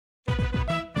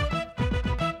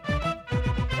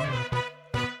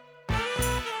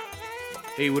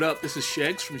Hey, what up? This is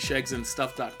Shegs from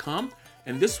shegsandstuff.com,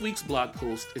 and this week's blog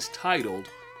post is titled,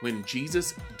 When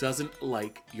Jesus Doesn't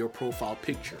Like Your Profile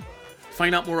Picture. To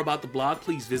find out more about the blog,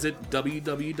 please visit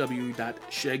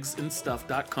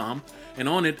www.shegsandstuff.com, and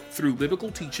on it, through biblical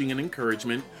teaching and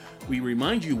encouragement, we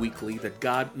remind you weekly that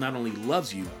God not only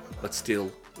loves you, but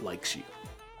still likes you.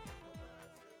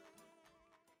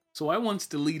 So I once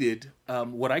deleted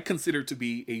what I consider to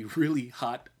be a really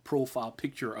hot profile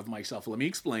picture of myself. Let me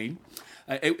explain.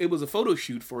 It was a photo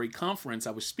shoot for a conference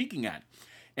I was speaking at,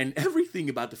 and everything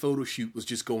about the photo shoot was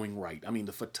just going right. I mean,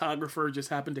 the photographer just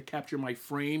happened to capture my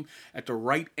frame at the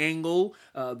right angle.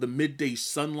 The midday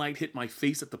sunlight hit my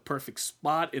face at the perfect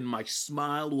spot, and my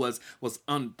smile was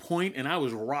on point, and I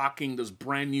was rocking this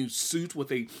brand new suit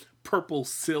with a purple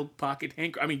silk pocket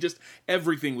handkerchief. I mean, just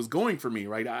everything was going for me,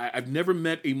 right? I've never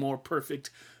met a more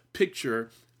perfect picture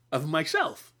of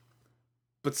myself.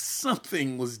 But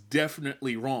something was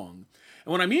definitely wrong.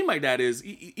 And what I mean by that is,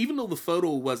 even though the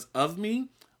photo was of me,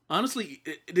 honestly,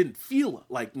 it didn't feel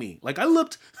like me. Like I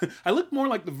looked more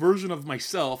like the version of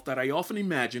myself that I often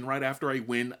imagine right after I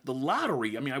win the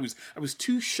lottery. I mean, I was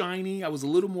too shiny. I was a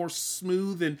little more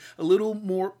smooth and a little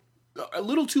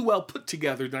too well put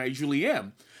together than I usually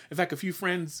am. In fact, a few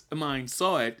friends of mine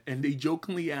saw it and they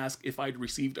jokingly asked if I'd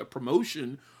received a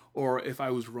promotion or if I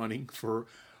was running for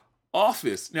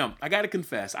office. Now, I gotta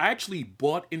confess, I actually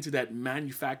bought into that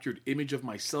manufactured image of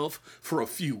myself for a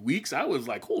few weeks. I was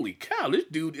like, holy cow, this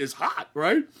dude is hot,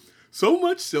 right? So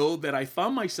much so that I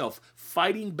found myself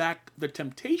fighting back the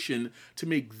temptation to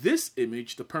make this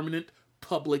image the permanent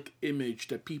public image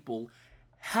that people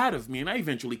had of me. And I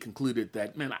eventually concluded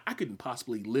that, man, I couldn't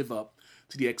possibly live up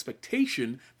to the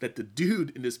expectation that the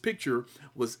dude in this picture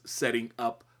was setting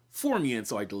up for me. And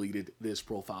so I deleted this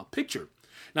profile picture.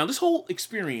 Now, this whole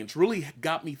experience really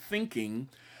got me thinking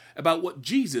about what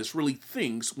Jesus really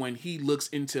thinks when he looks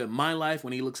into my life,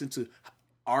 when he looks into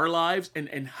our lives,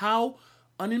 and how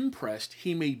unimpressed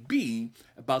he may be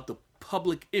about the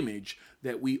public image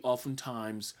that we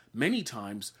oftentimes, many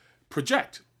times,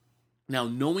 project. Now,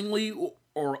 knowingly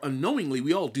or unknowingly,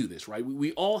 we all do this, right?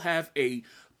 We all have a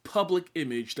public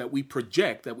image that we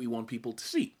project that we want people to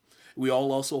see. We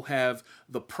all also have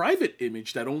the private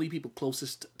image that only people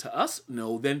closest to us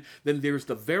know. Then there's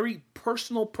the very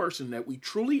personal person that we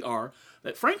truly are,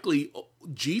 that frankly,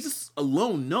 Jesus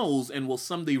alone knows and will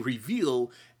someday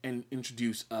reveal and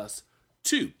introduce us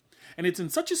to. And it's in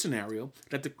such a scenario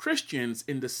that the Christians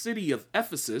in the city of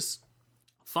Ephesus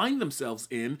find themselves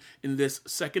in this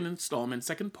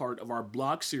second part of our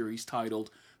blog series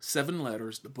titled 7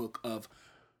 Letters, the Book of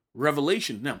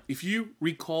Revelation. Now, if you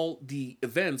recall the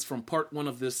events from part 1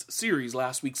 of this series,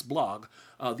 last week's blog,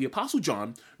 the Apostle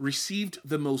John received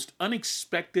the most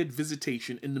unexpected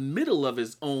visitation in the middle of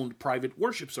his own private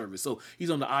worship service. So he's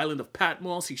on the island of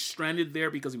Patmos. He's stranded there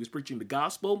because he was preaching the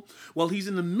gospel. Well, he's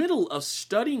in the middle of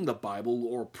studying the Bible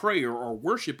or prayer or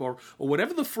worship or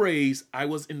whatever the phrase "I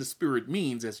was in the Spirit"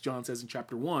 means, as John says in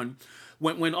chapter 1,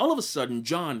 when all of a sudden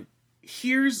John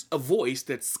hears a voice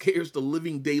that scares the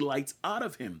living daylights out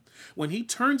of him. When he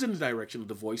turns in the direction of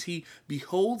the voice, he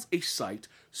beholds a sight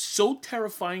so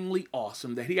terrifyingly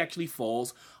awesome that he actually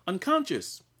falls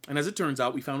unconscious. And as it turns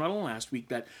out, we found out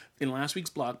in last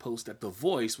week's blog post that the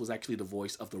voice was actually the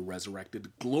voice of the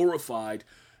resurrected, glorified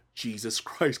Jesus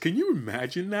Christ. Can you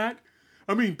imagine that?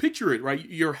 I mean, picture it, right?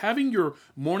 You're having your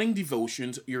morning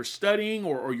devotions, you're studying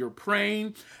or you're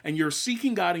praying, and you're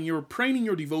seeking God and you're praying in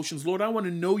your devotions, Lord, I want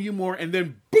to know you more. And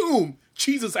then boom,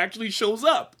 Jesus actually shows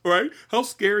up, right? How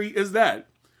scary is that?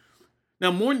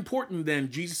 Now, more important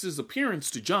than Jesus' appearance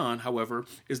to John, however,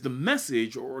 is the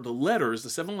message or the letters,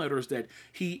 the 7 letters that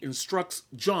he instructs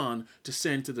John to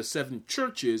send to the 7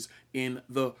 churches in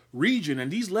the region.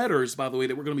 And these letters, by the way,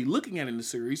 that we're going to be looking at in the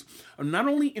series are not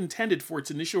only intended for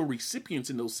its initial recipients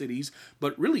in those cities,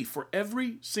 but really for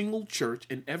every single church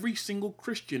and every single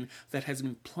Christian that has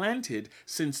been planted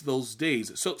since those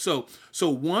days. So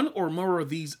one or more of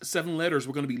these 7 letters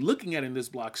we're going to be looking at in this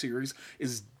blog series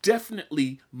is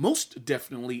most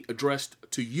definitely addressed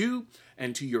to you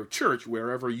and to your church,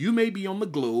 wherever you may be on the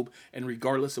globe and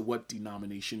regardless of what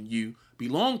denomination you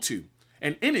belong to.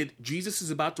 And in it, Jesus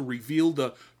is about to reveal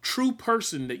the true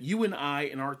person that you and I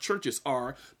and our churches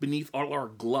are beneath all our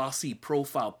glossy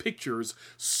profile pictures,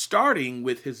 starting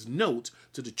with his note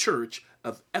to the church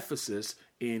of Ephesus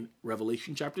in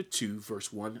Revelation chapter 2,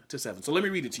 verse 1 to 7. So let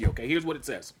me read it to you, okay? Here's what it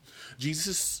says. Jesus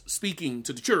is speaking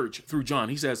to the church through John.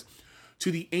 He says, "To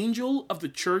the angel of the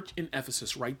church in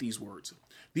Ephesus write these words.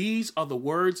 These are the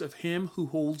words of him who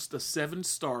holds the 7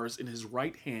 stars in his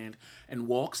right hand and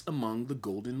walks among the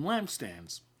golden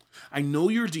lampstands. I know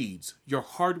your deeds, your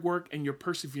hard work, and your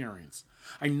perseverance.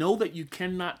 I know that you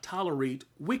cannot tolerate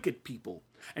wicked people,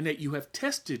 and that you have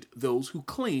tested those who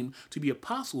claim to be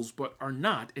apostles but are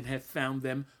not, and have found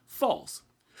them false.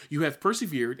 You have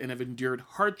persevered and have endured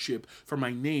hardship for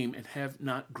my name and have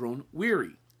not grown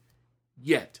weary.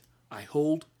 Yet I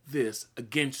hold this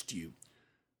against you.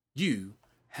 You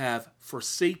have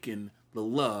forsaken the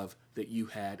love that you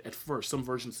had at first. Some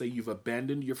versions say you've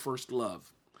abandoned your first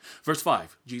love. Verse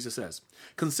 5, Jesus says,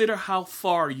 consider how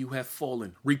far you have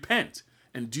fallen. Repent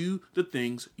and do the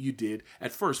things you did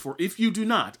at first. For if you do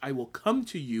not, I will come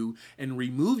to you and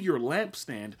remove your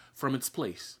lampstand from its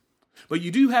place. But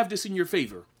you do have this in your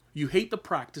favor. You hate the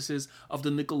practices of the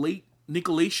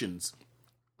Nicolaitans,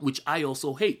 which I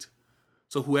also hate.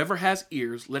 So whoever has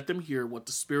ears, let them hear what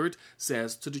the Spirit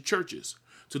says to the churches.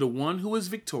 To the one who is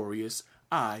victorious,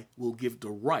 I will give the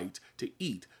right to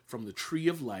eat from the tree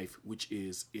of life, which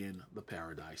is in the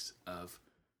paradise of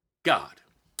God.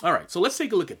 All right, so let's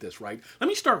take a look at this, right? Let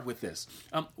me start with this.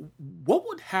 What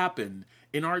would happen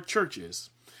in our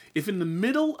churches if in the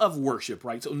middle of worship,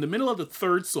 right, so in the middle of the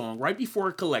third song, right before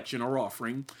a collection or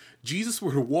offering, Jesus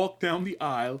were to walk down the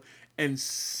aisle and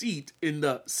seat in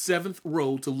the seventh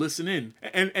row to listen in,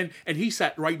 and he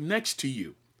sat right next to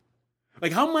you?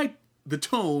 Like, how might the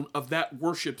tone of that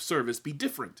worship service be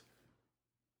different?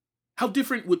 How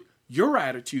different would your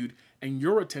attitude and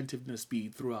your attentiveness be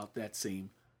throughout that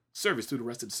same service, through the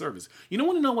rest of the service? You don't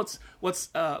want to know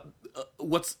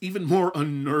what's even more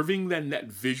unnerving than that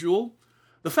visual?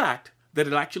 The fact that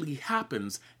it actually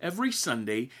happens every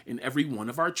Sunday in every one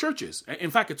of our churches. In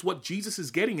fact, it's what Jesus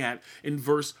is getting at in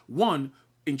verse 1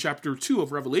 in chapter 2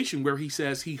 of Revelation, where he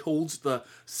says he holds the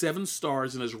 7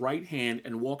 stars in his right hand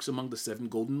and walks among the 7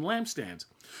 golden lampstands.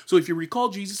 So if you recall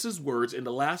Jesus' words in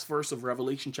the last verse of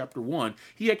Revelation chapter 1,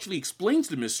 he actually explains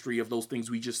the mystery of those things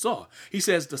we just saw. He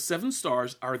says the 7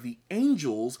 stars are the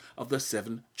angels of the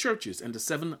 7 churches, and the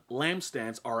 7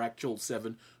 lampstands are actual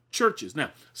 7 churches.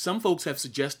 Now, some folks have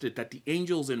suggested that the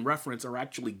angels in reference are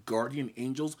actually guardian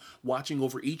angels watching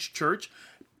over each church.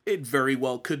 It very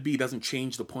well could be. It doesn't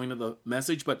change the point of the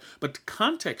message, but the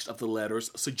context of the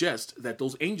letters suggests that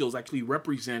those angels actually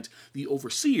represent the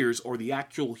overseers or the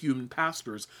actual human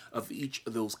pastors of each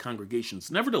of those congregations.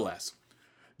 Nevertheless,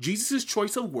 Jesus'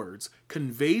 choice of words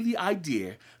convey the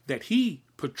idea that he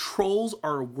patrols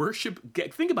our worship.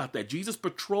 Think about that. Jesus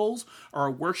patrols our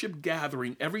worship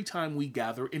gathering every time we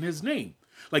gather in his name.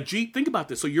 Like, think about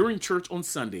this. So you're in church on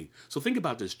Sunday. So think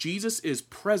about this. Jesus is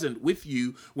present with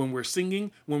you when we're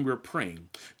singing, when we're praying.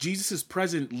 Jesus is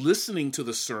present listening to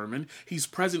the sermon. He's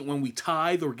present when we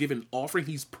tithe or give an offering.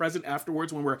 He's present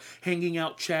afterwards when we're hanging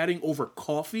out, chatting over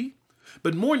coffee.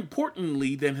 But more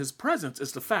importantly than his presence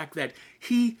is the fact that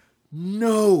he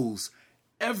knows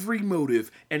every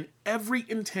motive and every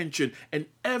intention and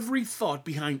every thought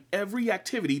behind every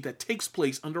activity that takes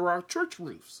place under our church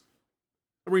roofs.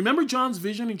 Remember John's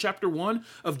vision in chapter 1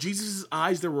 of Jesus'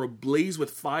 eyes that were ablaze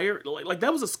with fire? Like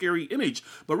that was a scary image,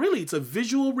 but really it's a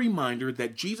visual reminder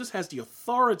that Jesus has the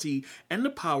authority and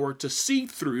the power to see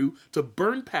through, to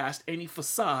burn past any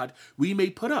facade we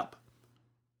may put up.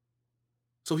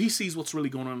 So he sees what's really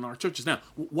going on in our churches. Now,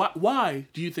 why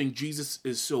do you think Jesus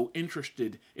is so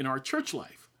interested in our church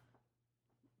life?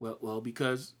 Well,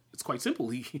 because it's quite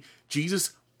simple.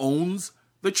 Jesus owns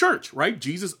the church, right?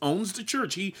 Jesus owns the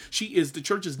church. She is, the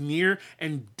church is near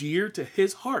and dear to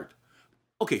his heart.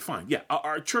 Okay, fine. Yeah,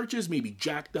 our churches may be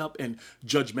jacked up and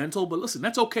judgmental, but listen,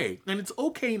 that's okay. And it's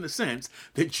okay in the sense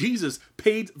that Jesus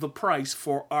paid the price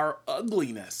for our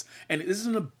ugliness. And it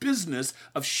isn't a business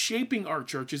of shaping our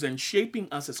churches and shaping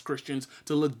us as Christians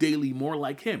to look daily more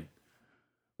like him.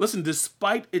 Listen,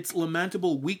 despite its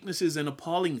lamentable weaknesses and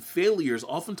appalling failures,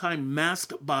 oftentimes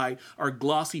masked by our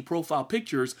glossy profile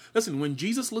pictures, listen, when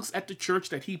Jesus looks at the church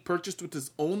that he purchased with his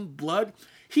own blood,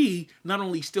 he not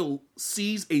only still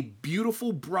sees a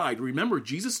beautiful bride. Remember,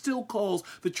 Jesus still calls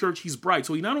the church his bride.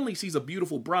 So he not only sees a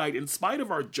beautiful bride in spite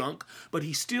of our junk, but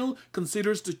he still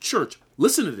considers the church,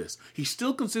 listen to this, he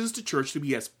still considers the church to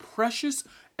be as precious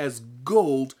as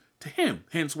gold to him.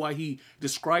 Hence why he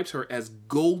describes her as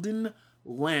golden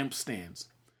lampstands.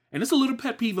 And it's a little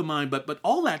pet peeve of mine, but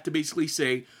all that to basically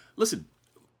say, listen,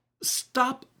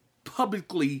 stop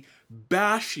publicly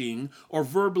bashing or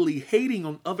verbally hating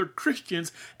on other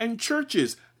Christians and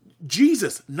churches.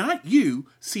 Jesus, not you,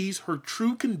 sees her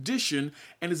true condition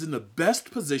and is in the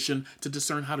best position to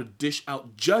discern how to dish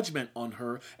out judgment on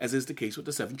her, as is the case with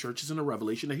the 7 churches in the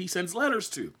Revelation that he sends letters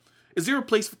to. Is there a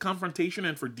place for confrontation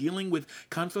and for dealing with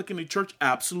conflict in the church?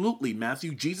 Absolutely.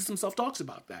 Jesus himself talks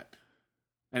about that.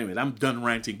 Anyway, I'm done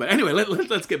ranting. But anyway,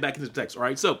 let's get back into the text. All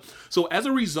right. So as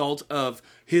a result of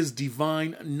his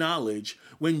divine knowledge,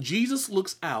 when Jesus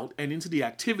looks out and into the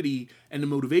activity and the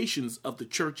motivations of the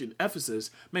church in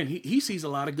Ephesus, man, he sees a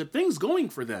lot of good things going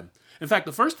for them. In fact,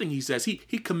 the first thing he says, he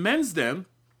commends them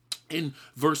in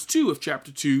verse 2 of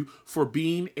chapter 2 for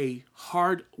being a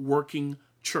hard-working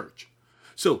church.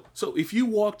 So if you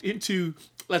walked into,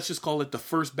 let's just call it the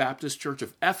First Baptist Church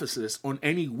of Ephesus on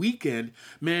any weekend,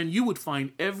 man, you would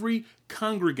find every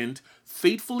congregant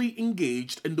faithfully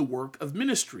engaged in the work of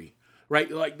ministry,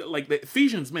 right? Like the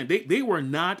Ephesians, man, they were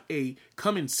not a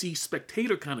come and see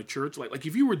spectator kind of church. Like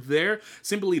if you were there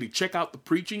simply to check out the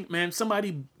preaching, man,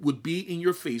 somebody would be in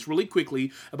your face really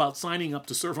quickly about signing up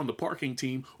to serve on the parking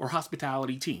team or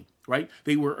hospitality team. Right?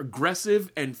 They were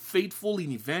aggressive and faithful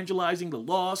in evangelizing the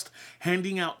lost,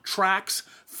 handing out tracts,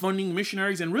 funding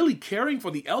missionaries, and really caring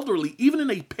for the elderly, even in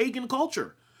a pagan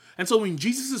culture. And so when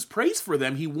Jesus is praised for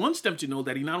them, he wants them to know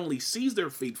that he not only sees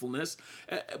their faithfulness,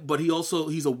 but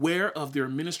he's aware of their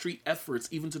ministry efforts,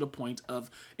 even to the point of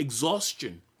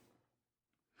exhaustion.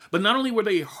 But not only were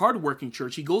they a hardworking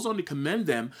church, he goes on to commend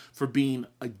them for being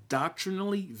a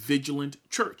doctrinally vigilant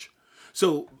church.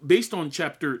 So based on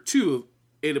chapter 2,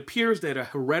 it appears that a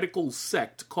heretical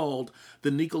sect called the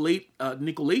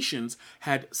Nicolaitans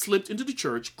had slipped into the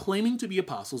church, claiming to be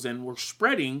apostles, and were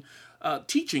spreading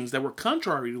teachings that were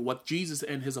contrary to what Jesus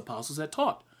and his apostles had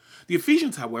taught. The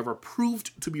Ephesians, however,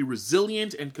 proved to be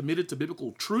resilient and committed to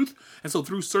biblical truth, and so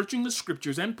through searching the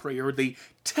scriptures and prayer, they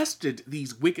tested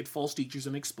these wicked false teachers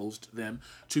and exposed them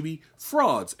to be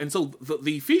frauds. And so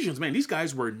the Ephesians, man, these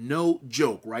guys were no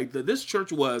joke, right? This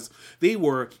church they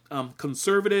were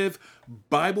conservative,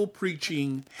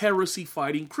 Bible-preaching,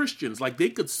 heresy-fighting Christians. Like they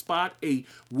could spot a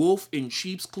wolf in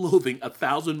sheep's clothing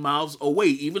 1,000 miles away,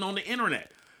 even on the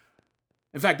internet.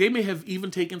 In fact, they may have even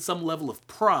taken some level of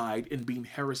pride in being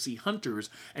heresy hunters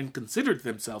and considered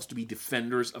themselves to be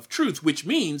defenders of truth, which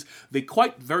means they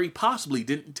quite very possibly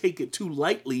didn't take it too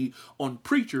lightly on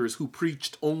preachers who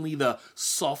preached only the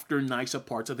softer, nicer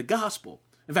parts of the gospel.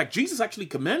 In fact, Jesus actually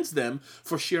commends them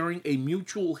for sharing a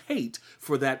mutual hate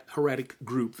for that heretic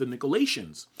group, the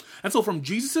Nicolaitans. And so from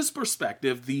Jesus'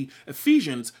 perspective, the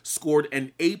Ephesians scored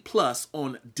an A+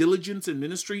 on diligence in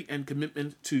ministry and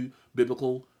commitment to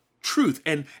biblical truth.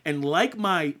 And like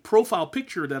my profile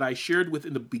picture that I shared with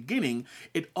in the beginning,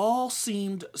 it all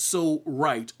seemed so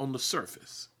right on the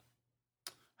surface.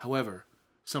 However,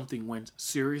 something went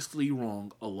seriously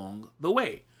wrong along the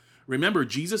way. Remember,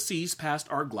 Jesus sees past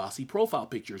our glossy profile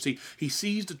pictures. He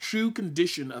sees the true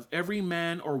condition of every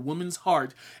man or woman's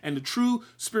heart and the true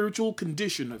spiritual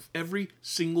condition of every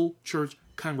single church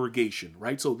congregation,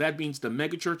 right? So that means the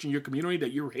mega church in your community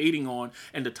that you're hating on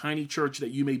and the tiny church that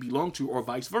you may belong to, or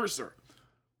vice versa.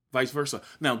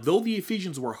 Now, though the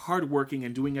Ephesians were hardworking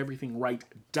and doing everything right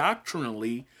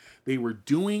doctrinally, they were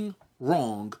doing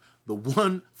wrong the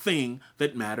one thing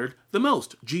that mattered the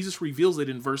most. Jesus reveals it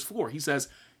in verse 4. He says,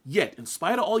 "Yet, in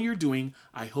spite of all you're doing,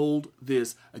 I hold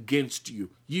this against you.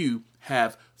 You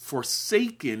have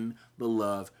forsaken the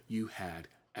love you had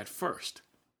at first."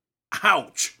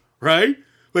 Ouch, right?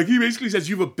 Like he basically says,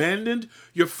 you've abandoned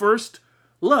your first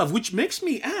love, which makes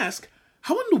me ask,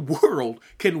 how in the world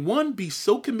can one be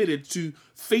so committed to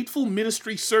faithful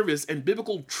ministry service and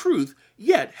biblical truth,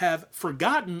 yet have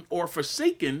forgotten or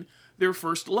forsaken their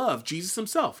first love, Jesus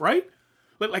himself, right?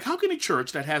 Like how can a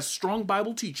church that has strong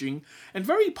Bible teaching and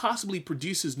very possibly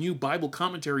produces new Bible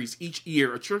commentaries each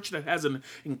year, a church that has an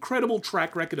incredible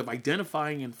track record of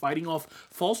identifying and fighting off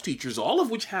false teachers, all of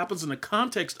which happens in the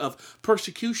context of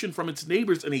persecution from its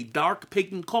neighbors in a dark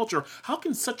pagan culture, how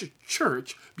can such a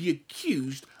church be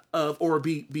accused of or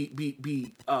be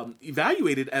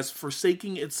evaluated as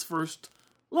forsaking its first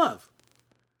love?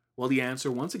 Well, the answer,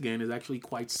 once again, is actually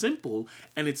quite simple,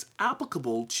 and it's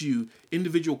applicable to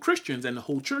individual Christians and the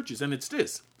whole churches, and it's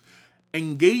this.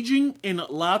 Engaging in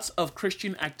lots of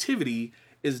Christian activity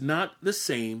is not the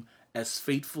same as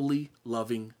faithfully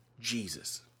loving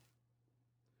Jesus.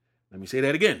 Let me say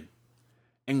that again.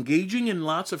 Engaging in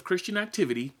lots of Christian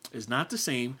activity is not the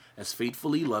same as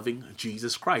faithfully loving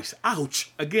Jesus Christ.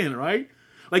 Ouch! Again, right?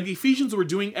 Like the Ephesians were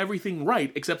doing everything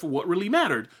right except for what really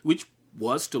mattered, which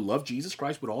was to love Jesus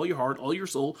Christ with all your heart, all your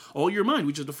soul, all your mind,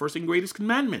 which is the first and greatest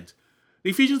commandment. The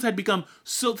Ephesians had become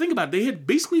think about it, they had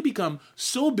basically become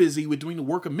so busy with doing the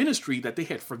work of ministry that they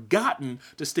had forgotten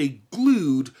to stay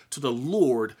glued to the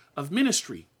Lord of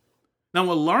ministry.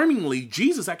 Now, alarmingly,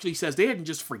 Jesus actually says they hadn't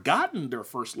just forgotten their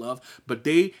first love, but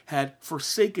they had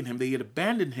forsaken him. They had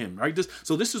abandoned him, right?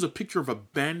 So this is a picture of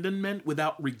abandonment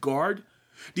without regard.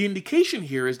 The indication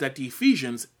here is that the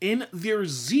Ephesians, in their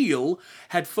zeal,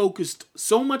 had focused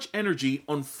so much energy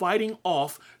on fighting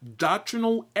off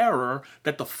doctrinal error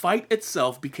that the fight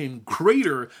itself became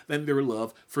greater than their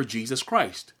love for Jesus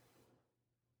Christ.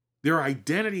 Their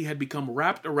identity had become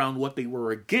wrapped around what they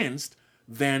were against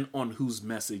than on whose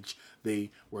message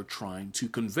they were trying to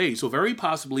convey. So very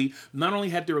possibly, not only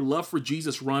had their love for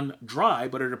Jesus run dry,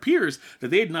 but it appears that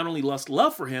they had not only lost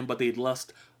love for him, but they had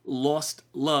lost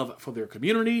love for their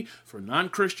community, for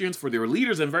non-Christians, for their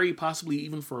leaders, and very possibly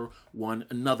even for one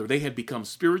another. They had become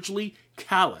spiritually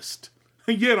calloused.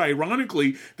 And yet,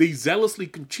 ironically, they zealously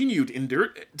continued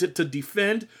to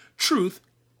defend truth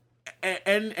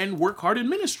and work hard in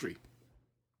ministry.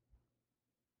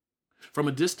 From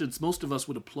a distance, most of us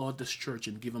would applaud this church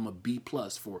and give them a B+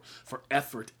 for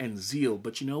effort and zeal.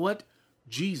 But you know what?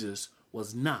 Jesus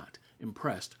was not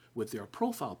impressed with their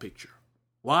profile picture.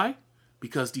 Why?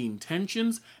 Because the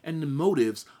intentions and the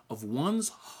motives of one's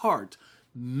heart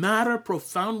matter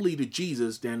profoundly to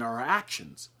Jesus than our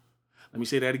actions. Let me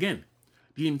say that again.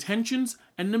 The intentions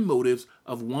and the motives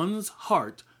of one's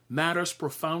heart matters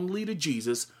profoundly to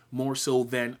Jesus more so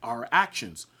than our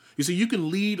actions. You see, you can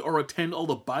lead or attend all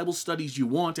the Bible studies you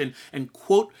want and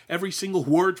quote every single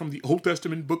word from the Old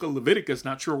Testament book of Leviticus.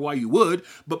 Not sure why you would,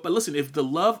 but listen, if the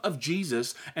love of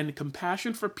Jesus and the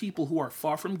compassion for people who are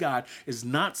far from God is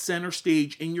not center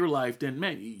stage in your life, then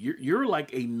man, you're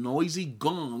like a noisy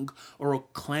gong or a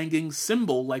clanging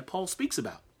cymbal like Paul speaks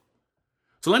about.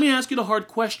 So let me ask you the hard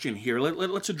question here.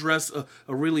 Let's address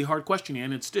a really hard question,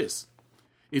 and it's this.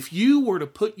 If you were to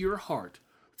put your heart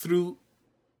through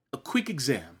a quick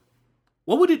exam,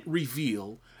 what would it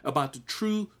reveal about the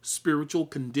true spiritual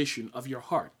condition of your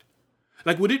heart?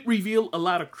 Like, would it reveal a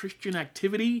lot of Christian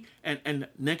activity and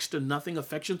next to nothing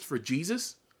affections for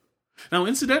Jesus? Now,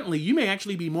 incidentally, you may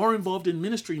actually be more involved in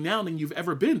ministry now than you've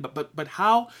ever been, but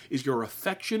how is your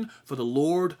affection for the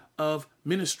Lord of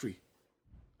ministry?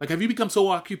 Like, have you become so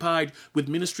occupied with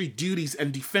ministry duties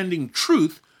and defending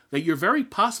truth that you're very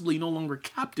possibly no longer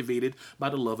captivated by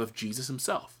the love of Jesus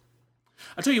himself?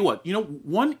 I'll tell you what,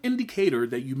 one indicator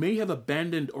that you may have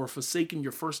abandoned or forsaken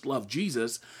your first love,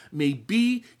 Jesus, may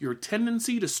be your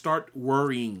tendency to start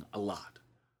worrying a lot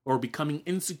or becoming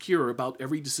insecure about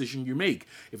every decision you make.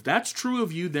 If that's true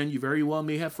of you, then you very well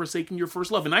may have forsaken your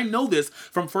first love. And I know this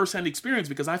from firsthand experience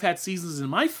because I've had seasons in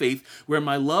my faith where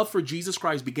my love for Jesus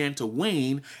Christ began to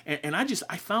wane, and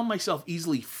I found myself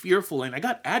easily fearful, and I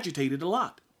got agitated a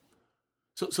lot.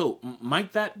 So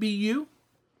might that be you?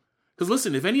 Because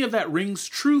listen, if any of that rings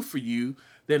true for you,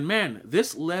 then man,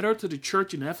 this letter to the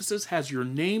church in Ephesus has your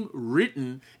name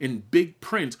written in big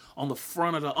print on the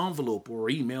front of the envelope or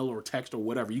email or text or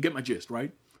whatever. You get my gist,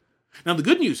 right? Now, the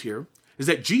good news here is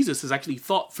that Jesus has actually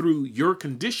thought through your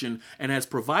condition and has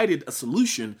provided a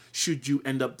solution should you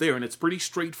end up there. And it's pretty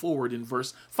straightforward in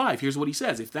verse 5. Here's what he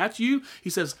says. If that's you,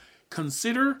 he says,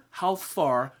 consider how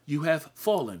far you have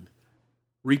fallen.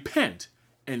 Repent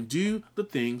and do the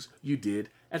things you did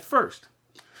at first.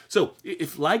 So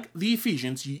if, like the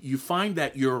Ephesians, you find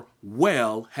that your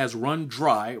well has run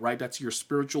dry, right? That's your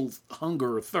spiritual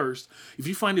hunger or thirst. If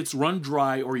you find it's run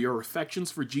dry or your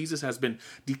affections for Jesus has been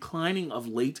declining of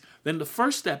late, then the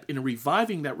first step in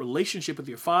reviving that relationship with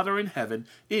your Father in heaven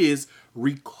is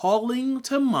recalling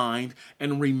to mind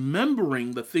and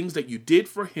remembering the things that you did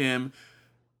for him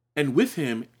and with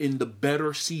him in the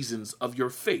better seasons of your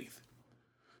faith.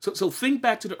 So think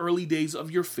back to the early days of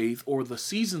your faith or the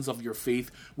seasons of your faith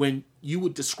when you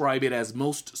would describe it as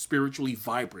most spiritually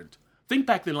vibrant. Think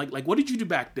back then, like what did you do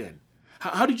back then?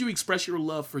 How did you express your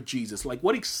love for Jesus? Like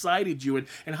what excited you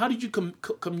and how did you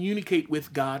communicate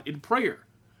with God in prayer?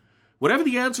 Whatever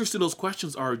the answers to those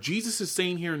questions are, Jesus is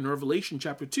saying here in Revelation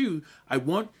chapter 2, I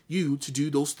want you to do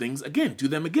those things again. Do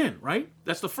them again, right?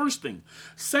 That's the first thing.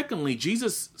 Secondly,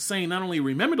 Jesus saying not only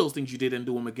remember those things you did and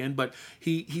do them again, but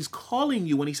he's calling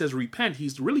you, when he says repent,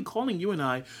 he's really calling you and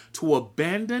I to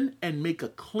abandon and make a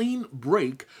clean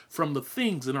break from the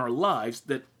things in our lives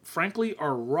that frankly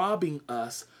are robbing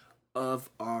us of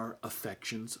our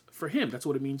affections for him. That's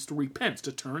what it means to repent,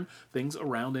 to turn things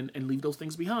around and leave those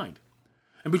things behind.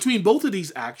 And between both of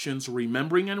these actions,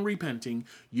 remembering and repenting,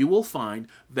 you will find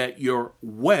that your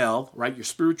well, right, your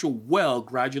spiritual well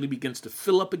gradually begins to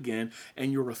fill up again,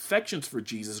 and your affections for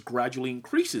Jesus gradually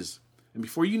increases. And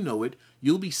before you know it,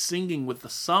 you'll be singing with the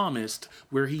psalmist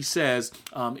where he says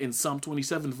in Psalm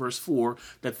 27 verse 4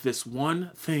 that this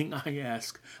one thing I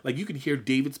ask, like you can hear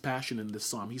David's passion in this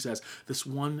psalm. He says, this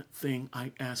one thing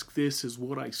I ask, this is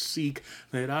what I seek,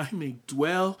 that I may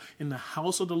dwell in the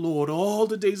house of the Lord all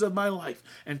the days of my life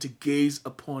and to gaze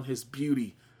upon his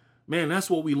beauty. Man, that's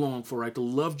what we long for, right? To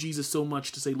love Jesus so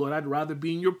much to say, Lord, I'd rather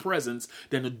be in your presence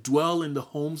than to dwell in the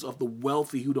homes of the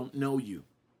wealthy who don't know you.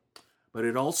 But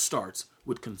it all starts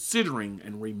with considering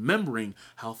and remembering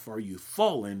how far you've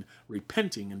fallen,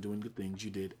 repenting and doing the things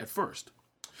you did at first.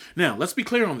 Now, let's be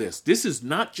clear on this. This is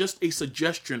not just a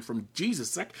suggestion from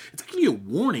Jesus. It's actually a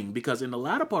warning, because in the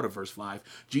latter part of verse 5,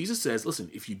 Jesus says, listen,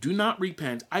 if you do not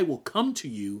repent, I will come to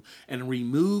you and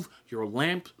remove your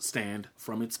lampstand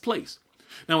from its place.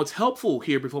 Now, it's helpful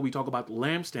here, before we talk about the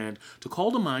lampstand, to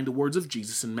call to mind the words of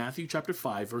Jesus in Matthew chapter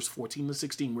 5, verse 14 to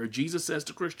 16, where Jesus says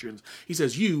to Christians, he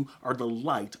says, you are the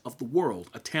light of the world.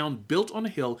 A town built on a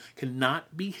hill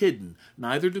cannot be hidden.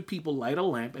 Neither do people light a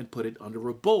lamp and put it under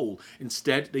a bowl.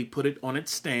 Instead, they put it on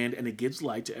its stand, and it gives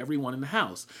light to everyone in the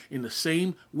house. In the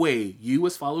same way, you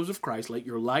as followers of Christ, let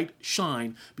your light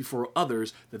shine before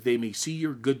others, that they may see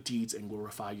your good deeds and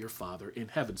glorify your Father in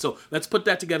heaven. So let's put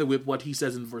that together with what he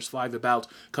says in verse 5 about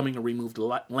coming to remove the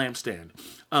lampstand.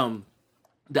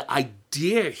 The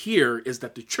idea here is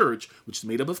that the church, which is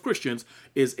made up of Christians,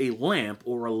 is a lamp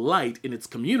or a light in its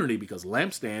community, because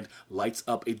lampstand lights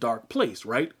up a dark place,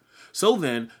 right? So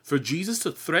then, for Jesus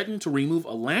to threaten to remove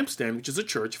a lampstand, which is a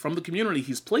church, from the community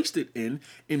he's placed it in,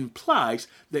 implies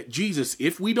that Jesus,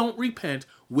 if we don't repent,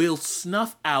 will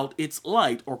snuff out its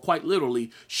light, or quite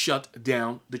literally shut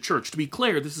down the church. To be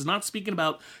clear, this is not speaking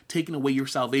about taking away your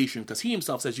salvation, because he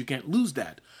himself says you can't lose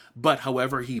that. But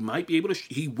however, he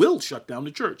will shut down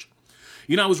the church.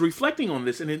 You know, I was reflecting on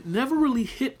this, and it never really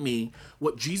hit me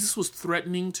what Jesus was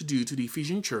threatening to do to the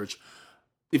Ephesian church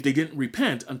if they didn't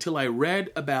repent, until I read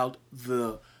about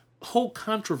the whole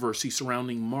controversy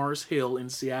surrounding Mars Hill in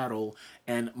Seattle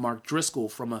and Mark Driscoll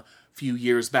from a few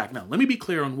years back. Now, let me be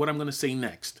clear on what I'm going to say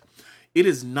next. It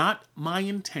is not my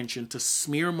intention to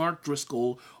smear Mark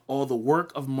Driscoll or the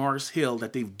work of Mars Hill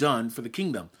that they've done for the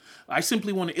kingdom. I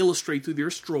simply want to illustrate through their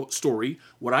story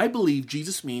what I believe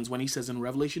Jesus means when he says in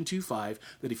Revelation 2:5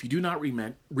 that if you do not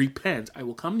repent, I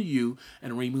will come to you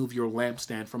and remove your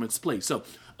lampstand from its place. So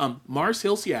Mars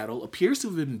Hill, Seattle appears to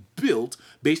have been built,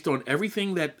 based on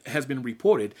everything that has been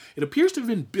reported, it appears to have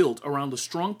been built around the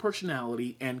strong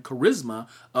personality and charisma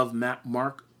of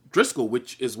Mark Driscoll,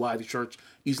 which is why the church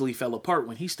easily fell apart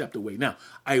when he stepped away. Now,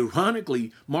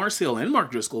 ironically, Mars Hill and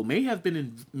Mark Driscoll may have been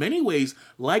in many ways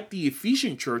like the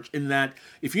Ephesian church, in that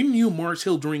if you knew Mars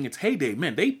Hill during its heyday,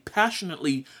 man, they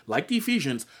passionately, like the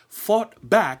Ephesians, fought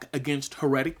back against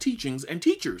heretic teachings and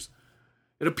teachers.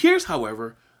 It appears,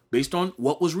 however, based on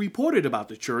what was reported about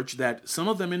the church, that some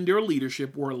of them in their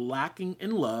leadership were lacking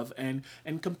in love and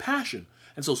compassion.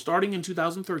 And so starting in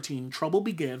 2013, trouble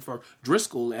began for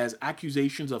Driscoll as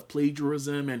accusations of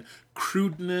plagiarism and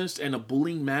crudeness and a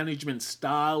bullying management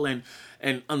style and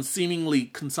unseemingly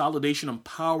consolidation of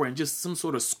power and just some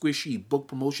sort of squishy book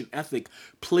promotion ethic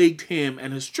plagued him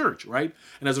and his church, right?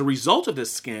 And as a result of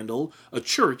this scandal, a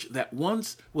church that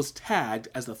once was tagged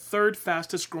as the third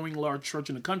fastest growing large church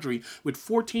in the country, with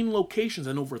 14 locations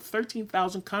and over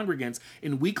 13,000 congregants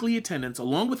in weekly attendance,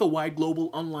 along with a wide global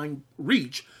online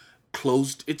reach,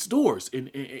 closed its doors in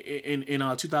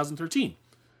 2013.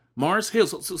 Mars Hill,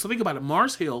 so think about it.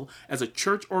 Mars Hill as a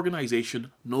church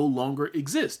organization no longer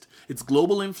exists. Its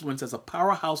global influence as a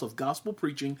powerhouse of gospel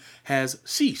preaching has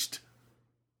ceased.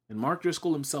 And Mark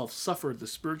Driscoll himself suffered the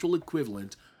spiritual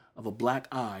equivalent of a black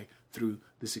eye through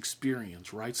this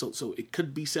experience, right? So it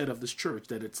could be said of this church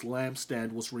that its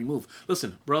lampstand was removed.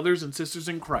 Listen, brothers and sisters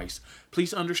in Christ,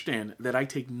 please understand that I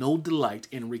take no delight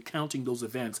in recounting those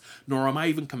events, nor am I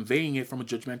even conveying it from a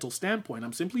judgmental standpoint.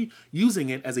 I'm simply using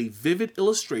it as a vivid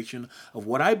illustration of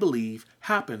what I believe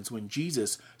happens when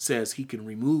Jesus says he can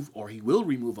remove, or he will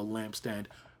remove, a lampstand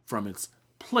from its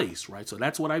place, right? So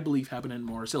that's what I believe happened in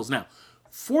Mars Hills. Now,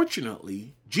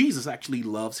 fortunately, Jesus actually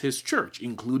loves his church,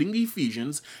 including the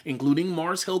Ephesians, including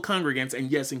Mars Hill congregants,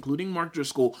 and yes, including Mark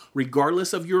Driscoll,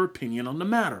 regardless of your opinion on the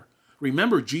matter.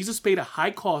 Remember, Jesus paid a high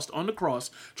cost on the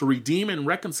cross to redeem and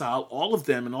reconcile all of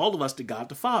them and all of us to God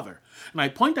the Father. And I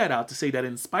point that out to say that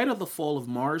in spite of the fall of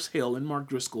Mars Hill and Mark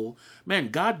Driscoll, man,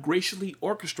 God graciously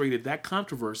orchestrated that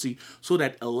controversy so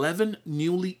that 11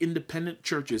 newly independent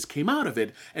churches came out of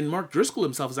it. And Mark Driscoll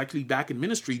himself is actually back in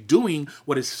ministry doing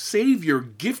what his Savior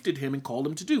gifted him and called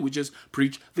him to do, which is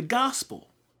preach the gospel.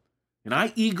 And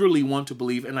I eagerly want to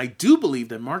believe, and I do believe,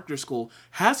 that Mark Driscoll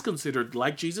has considered,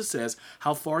 like Jesus says,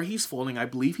 how far he's falling. I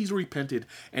believe he's repented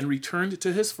and returned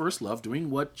to his first love, doing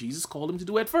what Jesus called him to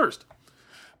do at first.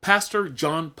 Pastor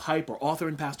John Piper, author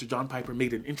and pastor John Piper,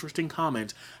 made an interesting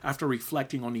comment after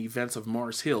reflecting on the events of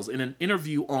Mars Hills. In an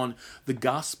interview on the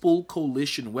Gospel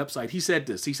Coalition website, he said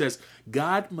this. He says,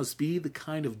 God must be the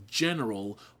kind of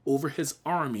general over his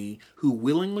army who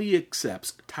willingly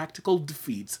accepts tactical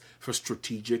defeats for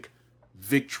strategic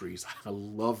victories. I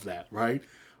love that, right?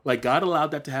 Like God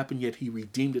allowed that to happen, yet he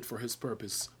redeemed it for his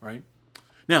purpose, right?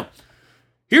 Now,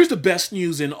 here's the best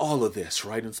news in all of this,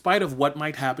 right? In spite of what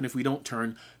might happen if we don't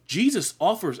turn, Jesus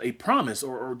offers a promise,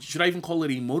 or should I even call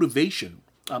it a motivation?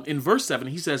 In verse 7,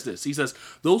 he says this. He says,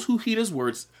 those who heed his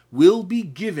words will be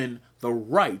given the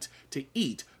right to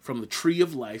eat from the tree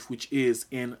of life, which is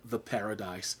in the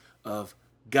paradise of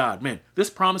God. Man, this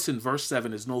promise in verse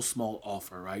 7 is no small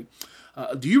offer, right?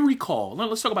 Do you recall,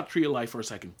 let's talk about the tree of life for a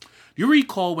second. Do you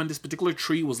recall when this particular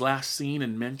tree was last seen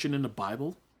and mentioned in the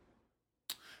Bible?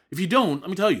 If you don't, let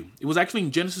me tell you, it was actually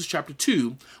in Genesis chapter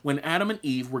 2 when Adam and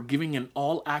Eve were given an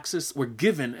all-access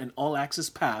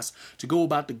pass to go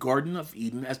about the Garden of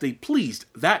Eden as they pleased.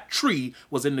 That tree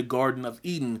was in the Garden of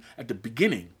Eden at the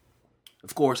beginning.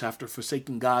 Of course, after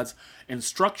forsaking God's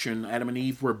instruction, Adam and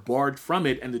Eve were barred from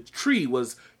it and the tree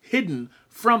was hidden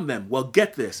from them. Well,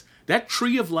 get this, that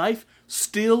tree of life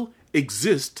still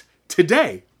exists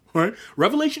today. Right?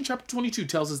 Revelation chapter 22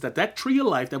 tells us that tree of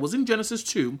life that was in Genesis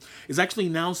 2 is actually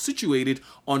now situated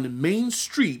on Main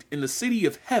Street in the city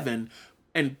of heaven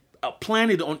and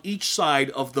planted on each side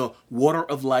of the water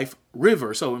of life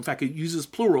river. So in fact, it uses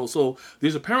plural. So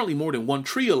there's apparently more than one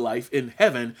tree of life in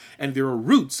heaven, and their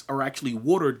roots are actually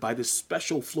watered by this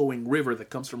special flowing river that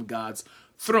comes from God's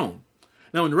throne.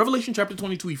 Now, in Revelation chapter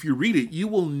 22, if you read it, you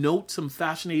will note some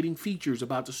fascinating features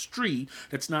about this tree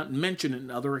that's not mentioned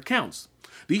in other accounts.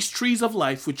 These trees of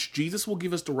life, which Jesus will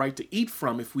give us the right to eat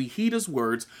from if we heed his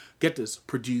words, get this,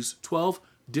 produce 12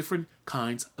 different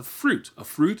kinds of fruit.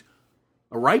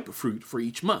 A ripe fruit for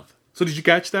each month. So did you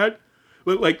catch that?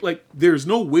 Like there's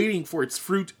no waiting for its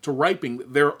fruit to ripen.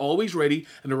 They're always ready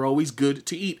and they're always good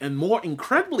to eat. And more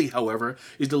incredibly, however,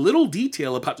 is the little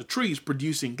detail about the trees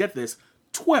producing, get this,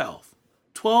 12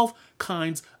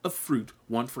 kinds of fruit,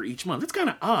 one for each month. It's kind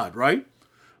of odd, right?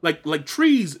 Like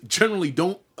trees generally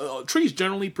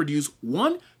produce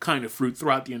one kind of fruit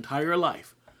throughout the entire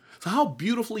life. So how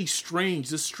beautifully strange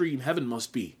this tree in heaven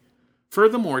must be.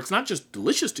 Furthermore, it's not just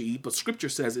delicious to eat, but scripture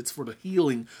says it's for the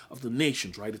healing of the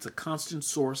nations, right? It's a constant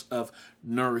source of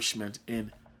nourishment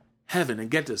in heaven. And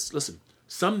get this, listen,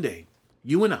 someday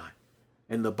you and I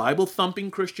and the Bible-thumping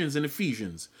Christians in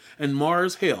Ephesians and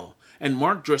Mars Hill and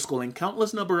Mark Driscoll and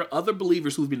countless number of other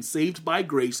believers who've been saved by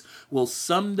grace will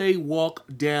someday walk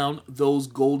down those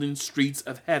golden streets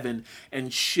of heaven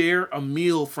and share a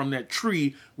meal from that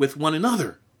tree with one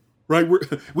another, right?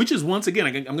 Which is, once again,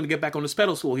 I'm going to get back on this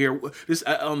pedestal here,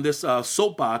 on this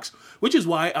soapbox, which is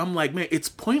why I'm like, man, it's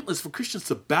pointless for Christians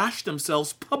to bash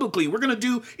themselves publicly. We're going to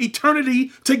do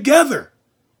eternity together.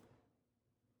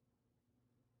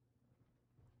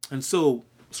 And so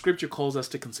Scripture calls us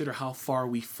to consider how far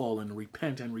we've fallen,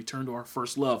 repent, and return to our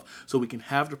first love so we can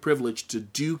have the privilege to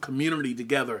do community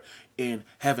together in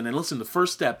heaven. And listen, the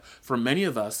first step for many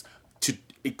of us to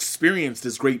experience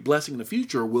this great blessing in the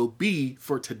future will be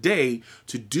for today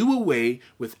to do away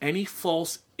with any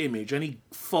false image, any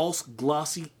false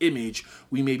glossy image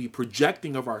we may be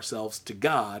projecting of ourselves to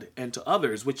God and to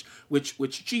others, which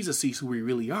Jesus sees who we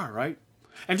really are, right?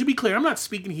 And to be clear, I'm not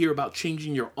speaking here about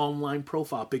changing your online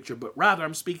profile picture, but rather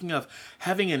I'm speaking of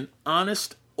having an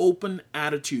honest, open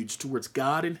attitudes towards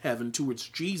God in heaven, towards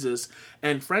Jesus,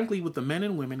 and frankly, with the men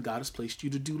and women God has placed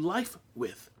you to do life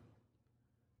with.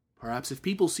 Perhaps if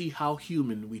people see how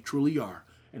human we truly are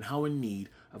and how in need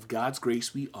of God's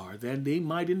grace we are, then they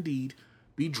might indeed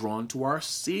be drawn to our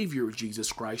Savior,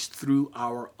 Jesus Christ, through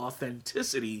our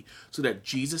authenticity so that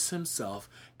Jesus himself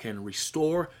can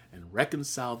restore and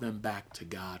reconcile them back to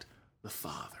God the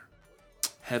Father.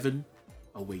 Heaven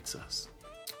awaits us.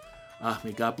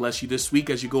 May God bless you this week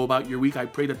as you go about your week. I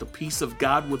pray that the peace of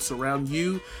God would surround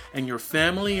you and your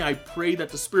family. I pray that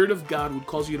the Spirit of God would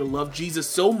cause you to love Jesus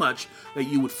so much that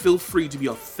you would feel free to be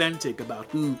authentic about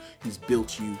who he's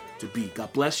built you to be.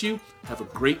 God bless you. Have a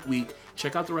great week.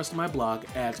 Check out the rest of my blog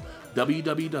at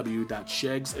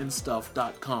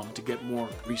www.shegsandstuff.com to get more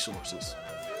resources.